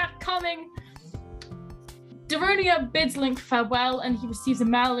saw that coming! Darunia bids Link farewell, and he receives a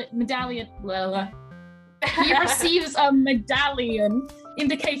medallion. He receives a medallion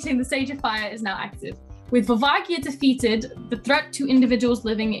indicating the Sage of Fire is now active. With Volvagia defeated, the threat to individuals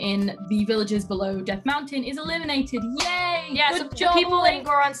living in the villages below Death Mountain is eliminated. Yay! Yeah, Good so job, people Link. in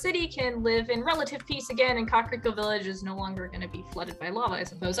Goron City can live in relative peace again, and Kakariko Village is no longer going to be flooded by lava, I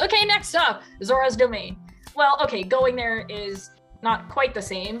suppose. Okay, next up, Zora's Domain. Well, okay, going there is not quite the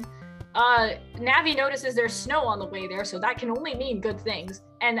same. Navi notices there's snow on the way there, so that can only mean good things.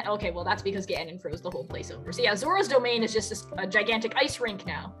 And okay, well, that's because Ganon froze the whole place over. So yeah, Zora's Domain is just a gigantic ice rink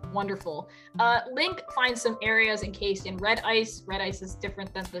now. Wonderful. Link finds some areas encased in red ice. Red ice is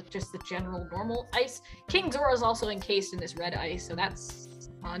different than just the general normal ice. King Zora is also encased in this red ice, so that's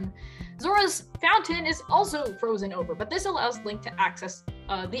fun. Zora's fountain is also frozen over, but this allows Link to access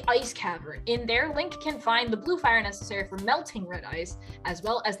the ice cavern. In there, Link can find the blue fire necessary for melting red ice, as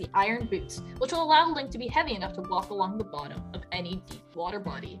well as the iron boots, which will allow Link to be heavy enough to walk along the bottom of any deep water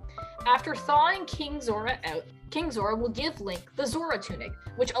body. After thawing King Zora out, King Zora will give Link the Zora tunic,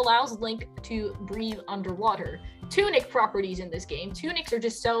 which allows Link to breathe underwater. Tunic properties in this game. Tunics are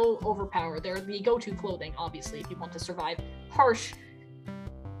just so overpowered. They're the go-to clothing, obviously, if you want to survive harsh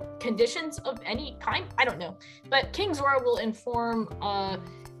conditions of any kind. I don't know. But King Zora will inform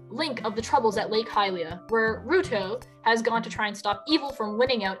Link of the troubles at Lake Hylia, where Ruto has gone to try and stop evil from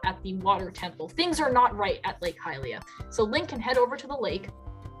winning out at the Water Temple. Things are not right at Lake Hylia. So Link can head over to the lake.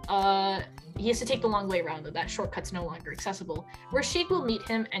 He has to take the long way around, though. That shortcut's no longer accessible, where Sheik will meet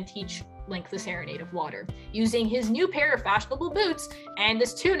him and teach Link the Serenade of Water. Using his new pair of fashionable boots and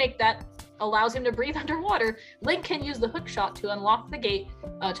this tunic that allows him to breathe underwater, Link can use the hook shot to unlock the gate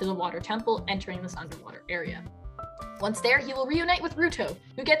to the Water Temple, entering this underwater area. Once there, he will reunite with Ruto,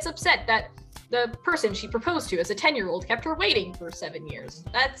 who gets upset that the person she proposed to as a 10-year-old kept her waiting for 7 years.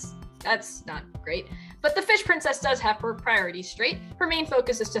 That's not great. But the fish princess does have her priorities straight. Her main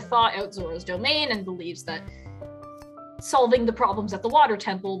focus is to thaw out Zora's domain and believes that solving the problems at the water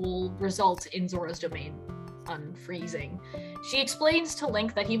temple will result in Zora's domain unfreezing. She explains to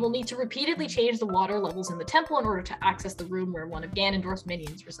Link that he will need to repeatedly change the water levels in the temple in order to access the room where one of Ganondorf's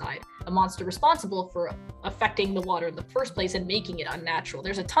minions reside, a monster responsible for affecting the water in the first place and making it unnatural.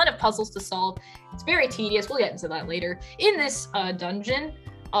 There's a ton of puzzles to solve. It's very tedious. We'll get into that later. In this dungeon,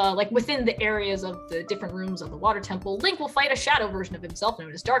 like within the areas of the different rooms of the water temple, Link will fight a shadow version of himself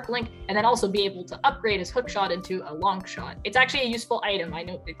known as Dark Link, and then also be able to upgrade his hook shot into a long shot. It's actually a useful item.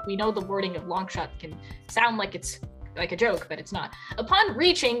 We know the wording of long shot can sound like it's like a joke, but it's not. Upon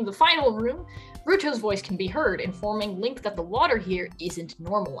reaching the final room, Ruto's voice can be heard, informing Link that the water here isn't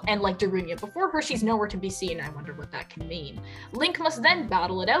normal, and like Darunia before her, she's nowhere to be seen. I wonder what that can mean. Link must then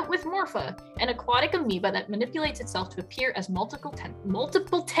battle it out with Morpha, an aquatic amoeba that manipulates itself to appear as multiple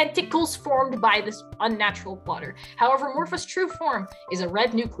tentacles formed by this unnatural water. However, Morpha's true form is a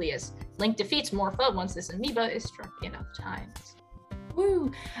red nucleus. Link defeats Morpha once this amoeba is struck enough times.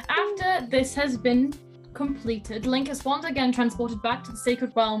 Woo! After this has been completed, Link is once again transported back to the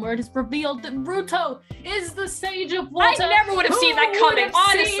Sacred Realm, where it is revealed that Ruto is the Sage of Water. I never would have seen that coming,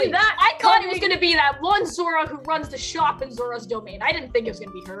 honestly. I thought it was going to be that one Zora who runs the shop in Zora's domain. I didn't think it was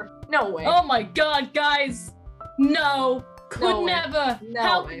going to be her. No way. Oh my god, guys. No. Could never. No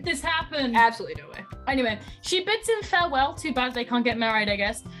How way. did this happen? Absolutely no way. Anyway, she bids him farewell. Too bad they can't get married, I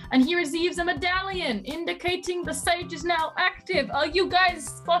guess. And he receives a medallion, indicating the Sage is now active. Are you guys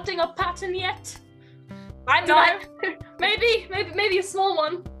spotting a pattern yet? I'm not. Maybe a small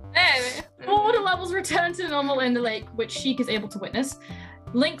one. Water levels return to normal in the lake, which Sheik is able to witness.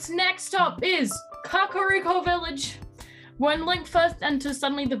 Link's next stop is Kakariko Village. When Link first enters,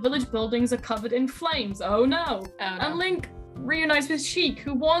 suddenly the village buildings are covered in flames. Oh no. Oh, no. And Link reunites with Sheik,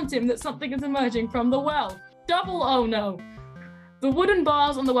 who warns him that something is emerging from the well. Double oh no. The wooden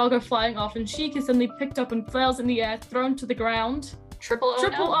bars on the well go flying off, and Sheik is suddenly picked up and flails in the air, thrown to the ground. Triple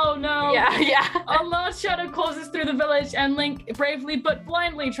oh no. Yeah. A large shadow courses through the village, and Link bravely but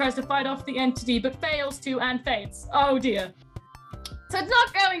blindly tries to fight off the entity, but fails to and faints. Oh dear. So it's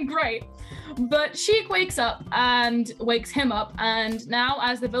not going great. But Sheik wakes him up, and now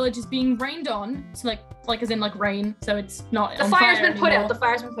as the village is being rained on, so like as in like rain, so it's not The fire's been put out. The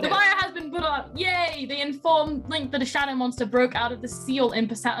fire has been put out. Yay! They inform Link that a shadow monster broke out of the seal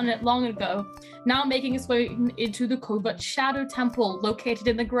Impa sat on it long ago, now making its way into the covert Shadow Temple located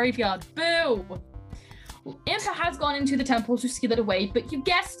in the graveyard. Boo! Impa has gone into the temple to seal it away, but you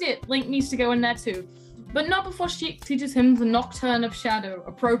guessed it, Link needs to go in there too. But not before Sheik teaches him the Nocturne of Shadow,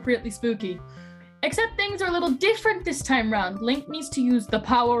 appropriately spooky. Except things are a little different this time round. Link needs to use the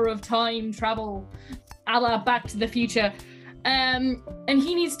power of time travel, a la Back to the Future. And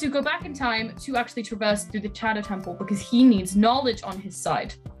he needs to go back in time to actually traverse through the Shadow Temple because he needs knowledge on his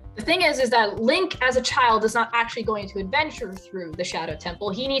side. The thing is that Link as a child is not actually going to adventure through the Shadow Temple.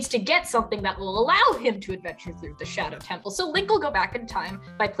 He needs to get something that will allow him to adventure through the Shadow Temple. So Link will go back in time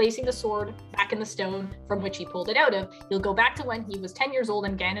by placing the sword back in the stone from which he pulled it out of. He'll go back to when he was 10 years old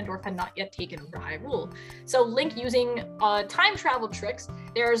and Ganondorf had not yet taken over Hyrule. So Link using time travel tricks,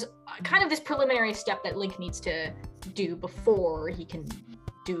 there's kind of this preliminary step that Link needs to do before he can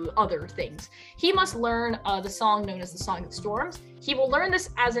do other things. He must learn the song known as the Song of Storms. He will learn this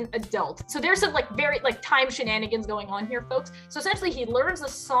as an adult. So there's some very time shenanigans going on here, folks. So essentially he learns the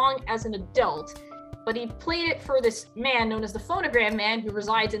song as an adult, but he played it for this man known as the Phonogram Man who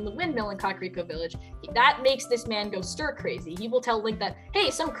resides in the windmill in Kakariko Village. That makes this man go stir crazy. He will tell Link that, hey,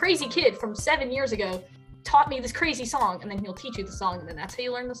 some crazy kid from 7 years ago taught me this crazy song, and then he'll teach you the song, and then that's how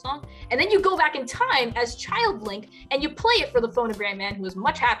you learn the song. And then you go back in time as child Link, and you play it for the Phonogram Man, who was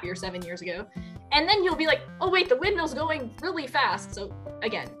much happier 7 years ago. And then you'll be like, oh wait, the windmill's going really fast. So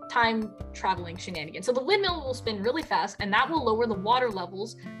again, time traveling shenanigans. So the windmill will spin really fast, and that will lower the water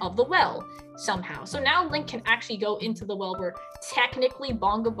levels of the well somehow. So now Link can actually go into the well where technically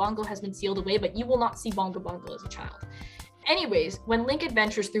Bongo Bongo has been sealed away, but you will not see Bongo Bongo as a child. Anyways, when Link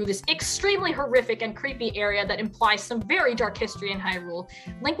adventures through this extremely horrific and creepy area that implies some very dark history in Hyrule,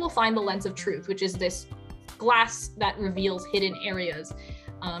 Link will find the Lens of Truth, which is this glass that reveals hidden areas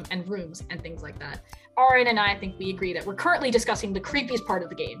and rooms and things like that. Arin and I think we agree that we're currently discussing the creepiest part of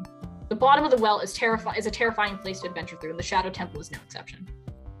the game. The bottom of the well is a terrifying place to adventure through, and the Shadow Temple is no exception.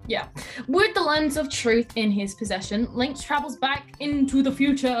 Yeah. With the Lens of Truth in his possession, Link travels back into the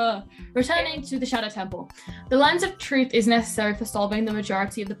future, returning to the Shadow Temple. The Lens of Truth is necessary for solving the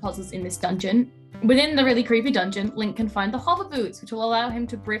majority of the puzzles in this dungeon. Within the really creepy dungeon, Link can find the hover boots, which will allow him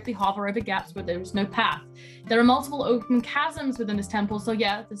to briefly hover over gaps where there is no path. There are multiple open chasms within this temple, so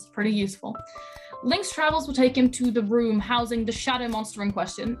yeah, this is pretty useful. Link's travels will take him to the room housing the shadow monster in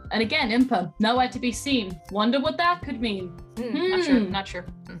question. And again, Impa, nowhere to be seen. Wonder what that could mean. Not sure.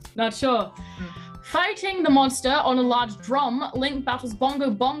 Not sure. Fighting the monster on a large drum, Link battles Bongo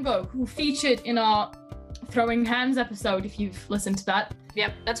Bongo, who featured in our Throwing Hands episode, if you've listened to that.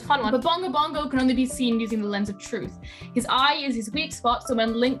 Yep, that's a fun one. But Bongo Bongo can only be seen using the lens of truth. His eye is his weak spot, so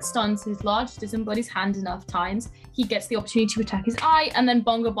when Link stuns his large disembodied hand enough times, he gets the opportunity to attack his eye, and then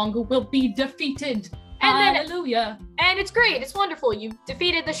Bongo Bongo will be defeated. Hallelujah. And it's great, it's wonderful. You've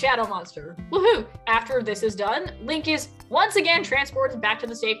defeated the shadow monster. Woohoo! After this is done, Link is once again transported back to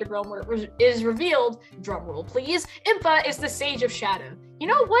the sacred realm where it is revealed, drumroll please, Impa is the Sage of Shadow. You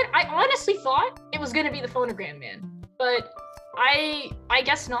know what? I honestly thought it was gonna be the Phonogram Man, but I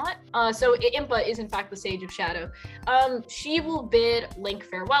guess not. So Impa is in fact the Sage of Shadow. She will bid Link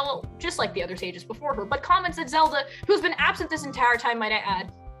farewell, just like the other sages before her, but comments that Zelda, who's been absent this entire time, might I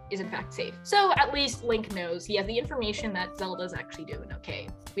add, is in fact safe. So at least Link knows he has the information that Zelda's actually doing okay.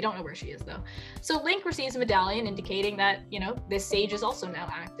 We don't know where she is though. So Link receives a medallion indicating that, this sage is also now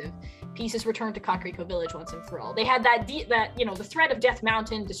active. Peace is returned to Kakariko Village once and for all. They had the threat of Death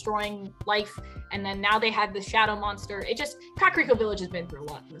Mountain destroying life, and then now they had the Shadow Monster. Kakariko Village has been through a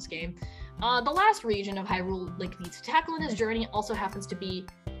lot in this game. The last region of Hyrule Link needs to tackle in his journey also happens to be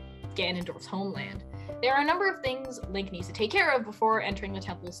Ganondorf's homeland. There are a number of things Link needs to take care of before entering the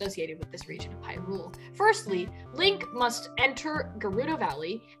temple associated with this region of Hyrule. Firstly, Link must enter Gerudo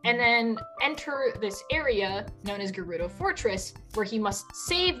Valley and then enter this area known as Gerudo Fortress, where he must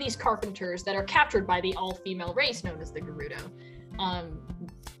save these carpenters that are captured by the all-female race known as the Gerudo.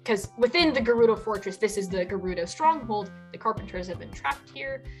 Because within the Gerudo Fortress, this is the Gerudo stronghold. The carpenters have been trapped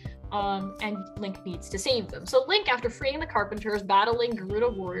here. And Link needs to save them. So Link, after freeing the carpenters, battling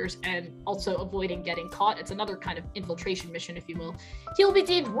Gerudo warriors, and also avoiding getting caught, it's another kind of infiltration mission, if you will, he'll be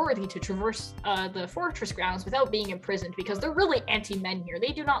deemed worthy to traverse the fortress grounds without being imprisoned, because they're really anti-men here.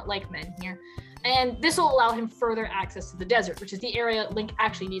 They do not like men here. And this will allow him further access to the desert, which is the area Link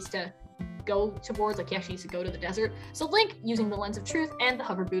actually needs to go towards, he actually needs to go to the desert. So Link, using the Lens of Truth and the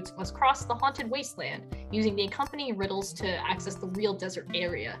hover boots, must cross the Haunted Wasteland, using the accompanying riddles to access the real desert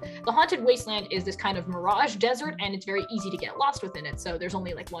area. The Haunted Wasteland is this kind of mirage desert, and it's very easy to get lost within it, so there's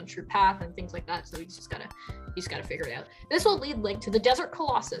only one true path and things like that, so he's just gotta figure it out. This will lead Link to the Desert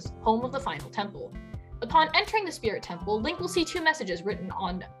Colossus, home of the final temple. Upon entering the Spirit Temple, Link will see two messages written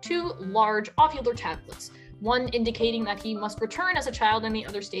on two large ovular tablets, one indicating that he must return as a child and the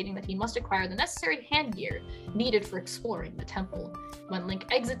other stating that he must acquire the necessary hand gear needed for exploring the temple. When Link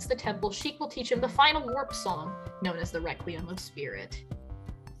exits the temple, Sheik will teach him the final warp song, known as the Requiem of Spirit.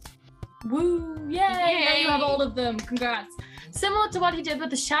 Woo! Yay! Now you have all of them. Congrats. Similar to what he did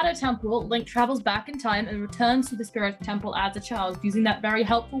with the Shadow Temple, Link travels back in time and returns to the Spirit Temple as a child, using that very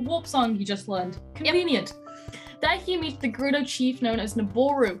helpful warp song he just learned. Convenient. Yep. There he meets the Gerudo chief known as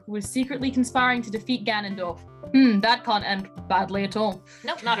Naboru, who is secretly conspiring to defeat Ganondorf. That can't end badly at all.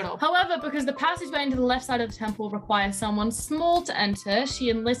 Nope, not at all. However, because the passageway into the left side of the temple requires someone small to enter, she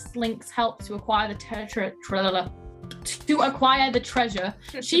enlists Link's help to acquire the treasure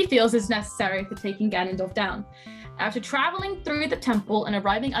she feels is necessary for taking Ganondorf down. After traveling through the temple and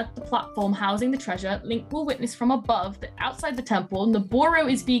arriving at the platform housing the treasure, Link will witness from above that outside the temple, Naboru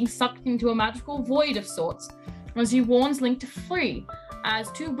is being sucked into a magical void of sorts, as he warns Link to flee, as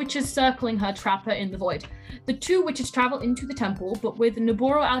two witches circling her trap her in the void. The two witches travel into the temple, but with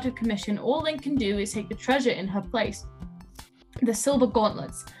Naboru out of commission, all Link can do is take the treasure in her place. The silver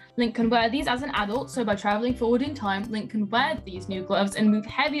gauntlets. Link can wear these as an adult, so by traveling forward in time, Link can wear these new gloves and move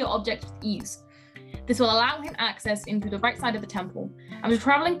heavier objects with ease. This will allow him access into the right side of the temple. After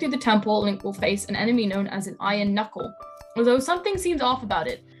traveling through the temple, Link will face an enemy known as an Iron Knuckle, although something seems off about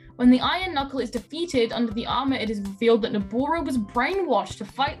it. When the Iron Knuckle is defeated under the armor, it is revealed that Naboru was brainwashed to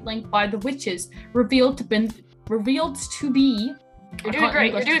fight Link by the witches, revealed to be... You're doing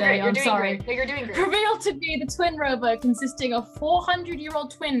great. Revealed to be the twin robot consisting of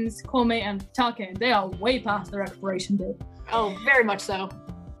 400-year-old twins, Kome and Take. They are way past their expiration date. Oh, very much so.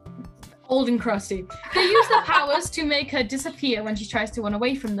 Old and crusty. They use their powers to make her disappear when she tries to run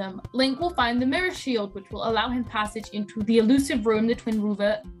away from them. Link will find the mirror shield, which will allow him passage into the elusive room the twin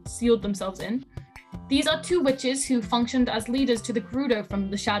Ruva sealed themselves in. These are two witches who functioned as leaders to the Gerudo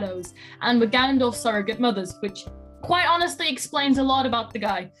from the shadows, and were Ganondorf's surrogate mothers, which quite honestly explains a lot about the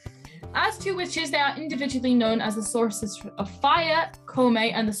guy. As two witches, they are individually known as the Sorceress of Fire,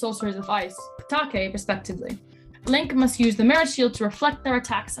 Kome, and the Sorceress of Ice, Take, respectively. Link must use the mirror shield to reflect their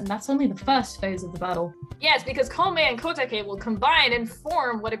attacks, and that's only the first phase of the battle. Yes, because Kome and Kotake will combine and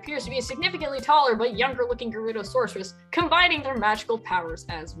form what appears to be a significantly taller but younger-looking Gerudo sorceress, combining their magical powers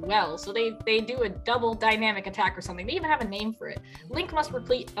as well. So they do a double dynamic attack or something. They even have a name for it. Link must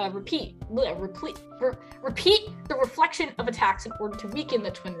repeat the reflection of attacks in order to weaken the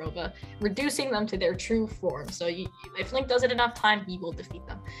Twin Rova, reducing them to their true form. So if Link does it enough time, he will defeat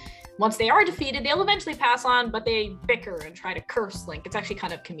them. Once they are defeated, they'll eventually pass on, but they bicker and try to curse Link. It's actually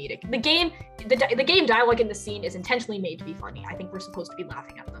kind of comedic. The game dialogue in the scene is intentionally made to be funny. I think we're supposed to be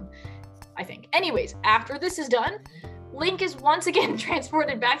laughing at them. I think. Anyways, after this is done, Link is once again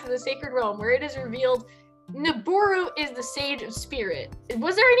transported back to the Sacred Realm, where it is revealed Nabooru is the Sage of Spirit.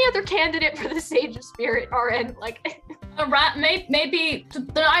 Was there any other candidate for the Sage of Spirit, RN? Like a rat, maybe.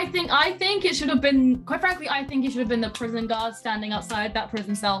 I think it should have been. Quite frankly, I think it should have been the prison guard standing outside that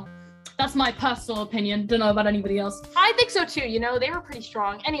prison cell. That's my personal opinion. Don't know about anybody else. I think so too. You know, they were pretty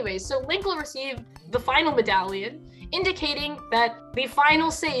strong. Anyways, so Link will receive the final medallion, indicating that the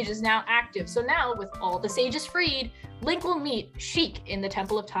final sage is now active. So now, with all the sages freed, Link will meet Sheik in the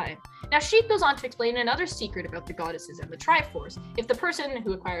Temple of Time. Now, Sheik goes on to explain another secret about the goddesses and the Triforce. If the person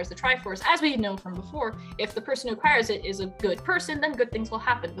who acquires the Triforce, as we know from before, if the person who acquires it is a good person, then good things will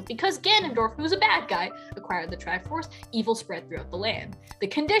happen. But because Ganondorf, who's a bad guy, acquired the Triforce, evil spread throughout the land. The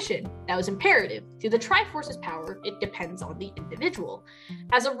condition that was imperative to the Triforce's power, it depends on the individual.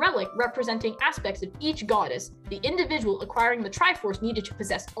 As a relic representing aspects of each goddess, the individual acquiring the Triforce needed to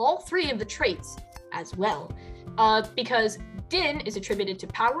possess all three of the traits as well. Because Din is attributed to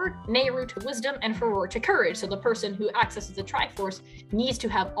power, Nehru to wisdom, and Farore to courage. So the person who accesses the Triforce needs to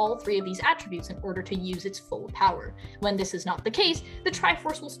have all three of these attributes in order to use its full power. When this is not the case, the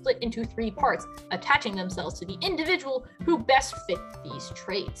Triforce will split into three parts, attaching themselves to the individual who best fit these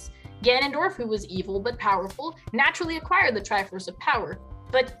traits. Ganondorf, who was evil but powerful, naturally acquired the Triforce of power,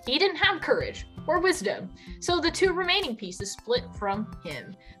 but he didn't have courage or wisdom, so the two remaining pieces split from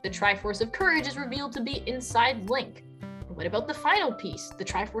him. The Triforce of Courage is revealed to be inside Link. What about the final piece, the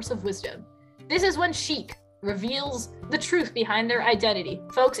Triforce of Wisdom? This is when Sheik reveals the truth behind their identity.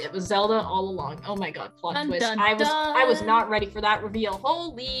 Folks, it was Zelda all along. Oh my god, plot Dun, twist. dun, I was not ready for that reveal.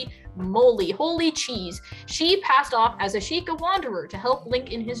 Holy moly, holy cheese. She passed off as a Sheikah wanderer to help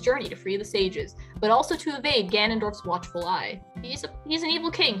Link in his journey to free the sages, but also to evade Ganondorf's watchful eye. He's an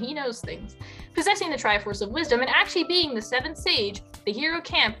evil king, he knows things. Possessing the Triforce of Wisdom and actually being the seventh sage, the hero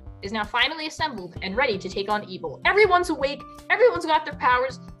camp is now finally assembled and ready to take on evil. Everyone's awake, everyone's got their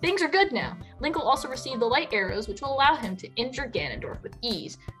powers, things are good now. Link will also receive the light arrows, which will allow him to injure Ganondorf with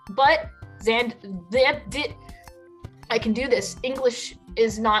ease. But I can do this. English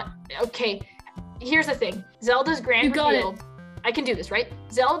is not okay. Here's the thing. Zelda's grand reveal. I can do this, right?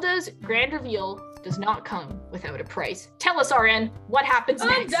 Zelda's grand reveal does not come without a price. Tell us, RN, what happens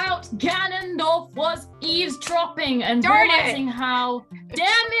next? Turns out Ganondorf was eavesdropping and realizing how, damn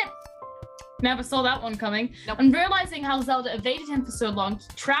it, never saw that one coming. Nope. And realizing how Zelda evaded him for so long, he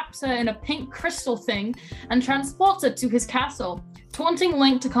traps her in a pink crystal thing and transports her to his castle, taunting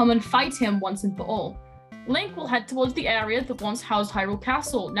Link to come and fight him once and for all. Link will head towards the area that once housed Hyrule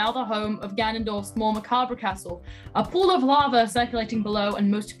Castle, now the home of Ganondorf's more macabre castle. A pool of lava circulating below and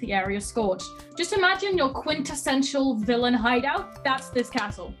most of the area scorched. Just imagine your quintessential villain hideout. That's this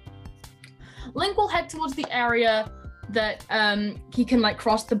castle. Link will head towards the area that he can like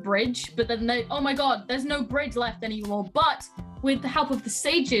cross the bridge, but then oh my god, there's no bridge left anymore. But with the help of the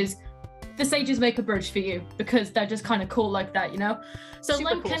sages make a bridge for you because they're just kind of cool like that, you know? So Super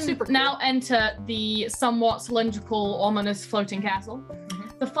Link cool, can cool. now enter the somewhat cylindrical, ominous floating castle.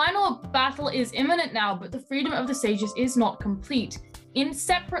 Mm-hmm. The final battle is imminent now, but the freedom of the sages is not complete. In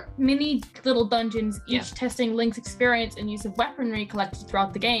separate mini little dungeons, each testing Link's experience and use of weaponry collected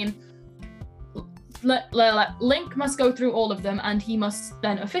throughout the game, Link must go through all of them and he must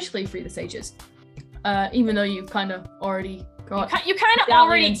then officially free the sages. Even though you kind of already got... You kind of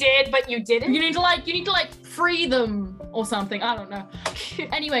already did, but you didn't. You need to free them or something. I don't know.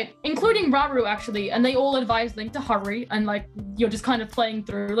 Anyway, including Rauru actually, and they all advise Link to hurry, and like you're just kind of playing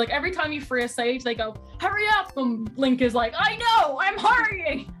through. Like every time you free a sage, they go, "Hurry up!" And Link is like, "I know, I'm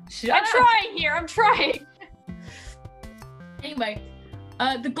hurrying." I'm trying here. I'm trying. Anyway,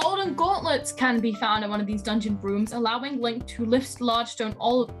 the golden gauntlets can be found in one of these dungeon rooms, allowing Link to lift large stone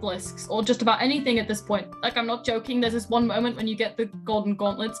obelisks, or just about anything at this point. Like, I'm not joking, there's this one moment when you get the golden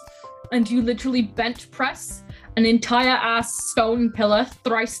gauntlets, and you literally bench press an entire ass stone pillar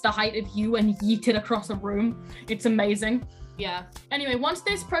thrice the height of you and yeet it across a room. It's amazing. Yeah. Anyway, once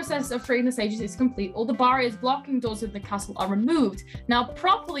this process of freeing the sages is complete, all the barriers blocking doors of the castle are removed, now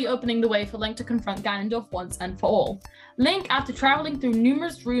properly opening the way for Link to confront Ganondorf once and for all. Link, after traveling through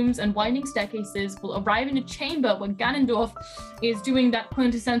numerous rooms and winding staircases, will arrive in a chamber where Ganondorf is doing that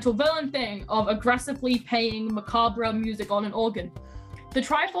quintessential villain thing of aggressively playing macabre music on an organ. The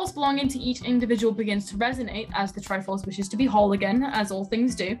Triforce belonging to each individual begins to resonate as the Triforce wishes to be whole again, as all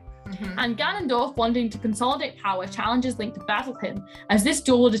things do. And Ganondorf, wanting to consolidate power, challenges Link to battle him, as this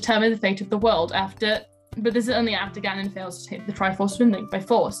duel will determine the fate of the world but this is only after Ganon fails to hit the Triforce from Link by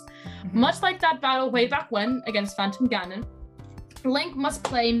force. Much like that battle way back when against Phantom Ganon, Link must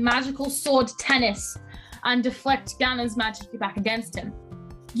play magical sword tennis and deflect Ganon's magic back against him.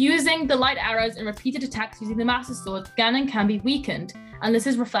 Using the light arrows and repeated attacks using the Master Sword, Ganon can be weakened, and this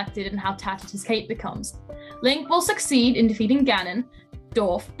is reflected in how tattered his cape becomes. Link will succeed in defeating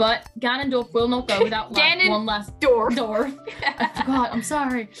Ganondorf, but Ganondorf will not go without one last Dorf. I forgot, I'm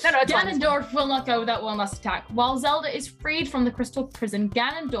sorry. No, Ganondorf will not go without one last attack. While Zelda is freed from the Crystal Prison,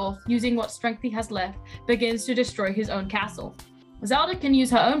 Ganondorf, using what strength he has left, begins to destroy his own castle. Zelda can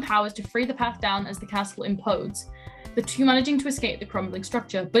use her own powers to free the path down as the castle implodes, the two managing to escape the crumbling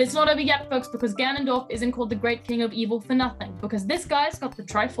structure. But it's not over yet, folks, because Ganondorf isn't called the Great King of Evil for nothing, because this guy's got the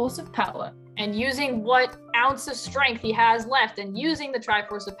Triforce of Power. And using what ounce of strength he has left, and using the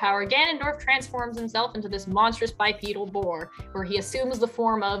Triforce of Power, Ganondorf transforms himself into this monstrous bipedal boar, where he assumes the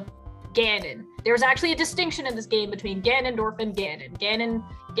form of Ganon. There's actually a distinction in this game between Ganondorf and Ganon.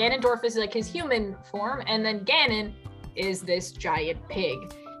 Ganondorf is like his human form, and then Ganon is this giant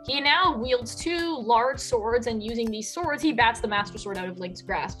pig. He now wields two large swords, and using these swords, he bats the Master Sword out of Link's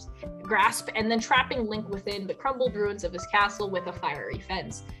grasp, and then trapping Link within the crumbled ruins of his castle with a fiery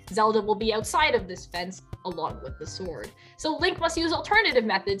fence. Zelda will be outside of this fence along with the sword. So Link must use alternative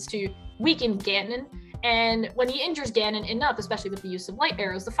methods to weaken Ganon, and when he injures Ganon enough, especially with the use of light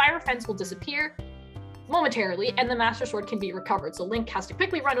arrows, the fire fence will disappear momentarily, and the Master Sword can be recovered. So Link has to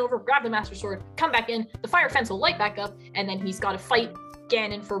quickly run over, grab the Master Sword, come back in, the fire fence will light back up, and then he's got to fight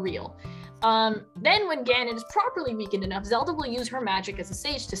Ganon for real. Then when Ganon is properly weakened enough, Zelda will use her magic as a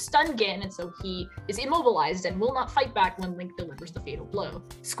sage to stun Ganon so he is immobilized and will not fight back when Link delivers the fatal blow.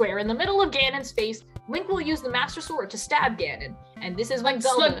 Square in the middle of Ganon's face, Link will use the Master Sword to stab Ganon, and this is when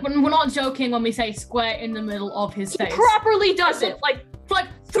Zelda... Look, we're not joking when we say square in the middle of his face. He properly does it, like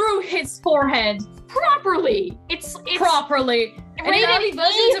through his forehead. Properly! It's properly. And in early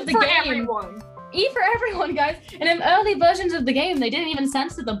versions of the game... Everyone. E for everyone, guys. And in early versions of the game, they didn't even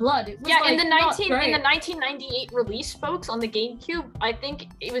censor the blood. It was in the 1998 release, folks, on the GameCube, I think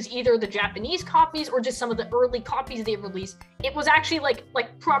it was either the Japanese copies or just some of the early copies they released. It was actually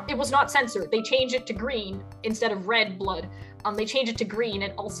it was not censored. They changed it to green instead of red blood. They changed it to green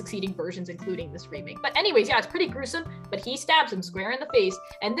in all succeeding versions, including this remake. But anyways, yeah, it's pretty gruesome, but he stabs him square in the face,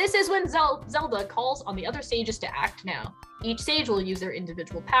 and this is when Zelda calls on the other sages to act now. Each sage will use their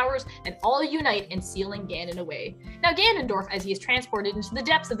individual powers, and all unite in sealing Ganon away. Now, Ganondorf, as he is transported into the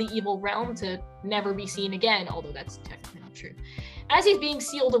depths of the evil realm to never be seen again, although that's technically not true. As he's being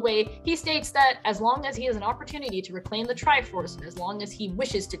sealed away, he states that as long as he has an opportunity to reclaim the Triforce, and as long as he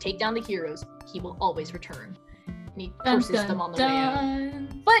wishes to take down the heroes, he will always return. And he curses them on the way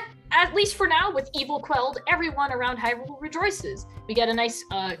out. But at least for now, with evil quelled, everyone around Hyrule rejoices. We get a nice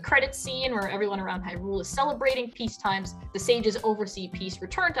credit scene where everyone around Hyrule is celebrating peace times. The sages oversee peace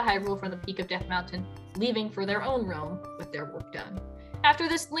return to Hyrule from the peak of Death Mountain, leaving for their own realm with their work done. After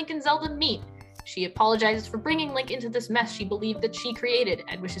this, Link and Zelda meet. She apologizes for bringing Link into this mess she believed that she created,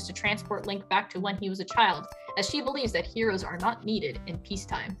 and wishes to transport Link back to when he was a child, as she believes that heroes are not needed in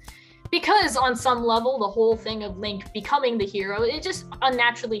peacetime. Because on some level, the whole thing of Link becoming the hero, it just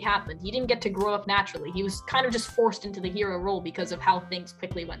unnaturally happened. He didn't get to grow up naturally. He was kind of just forced into the hero role because of how things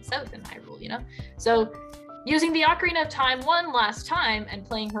quickly went south in Hyrule, you know? So, using the Ocarina of Time one last time and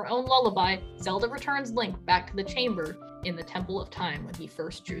playing her own lullaby, Zelda returns Link back to the chamber in the Temple of Time when he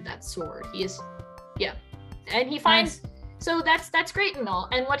first drew that sword. And he finds... So that's great and all.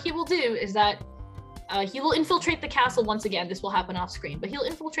 And what he will do is that he will infiltrate the castle once again. This will happen off screen, but he'll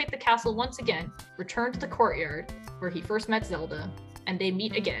infiltrate the castle once again, return to the courtyard where he first met Zelda, and they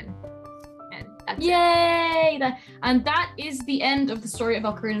meet again. And that's Yay! And that is the end of the story of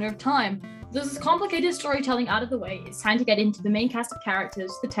Ocarina of Time. This is complicated storytelling out of the way. It's time to get into the main cast of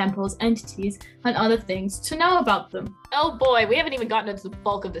characters, the temples, entities, and other things to know about them. Oh boy, we haven't even gotten into the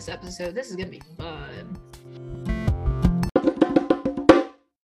bulk of this episode. This is gonna be fun.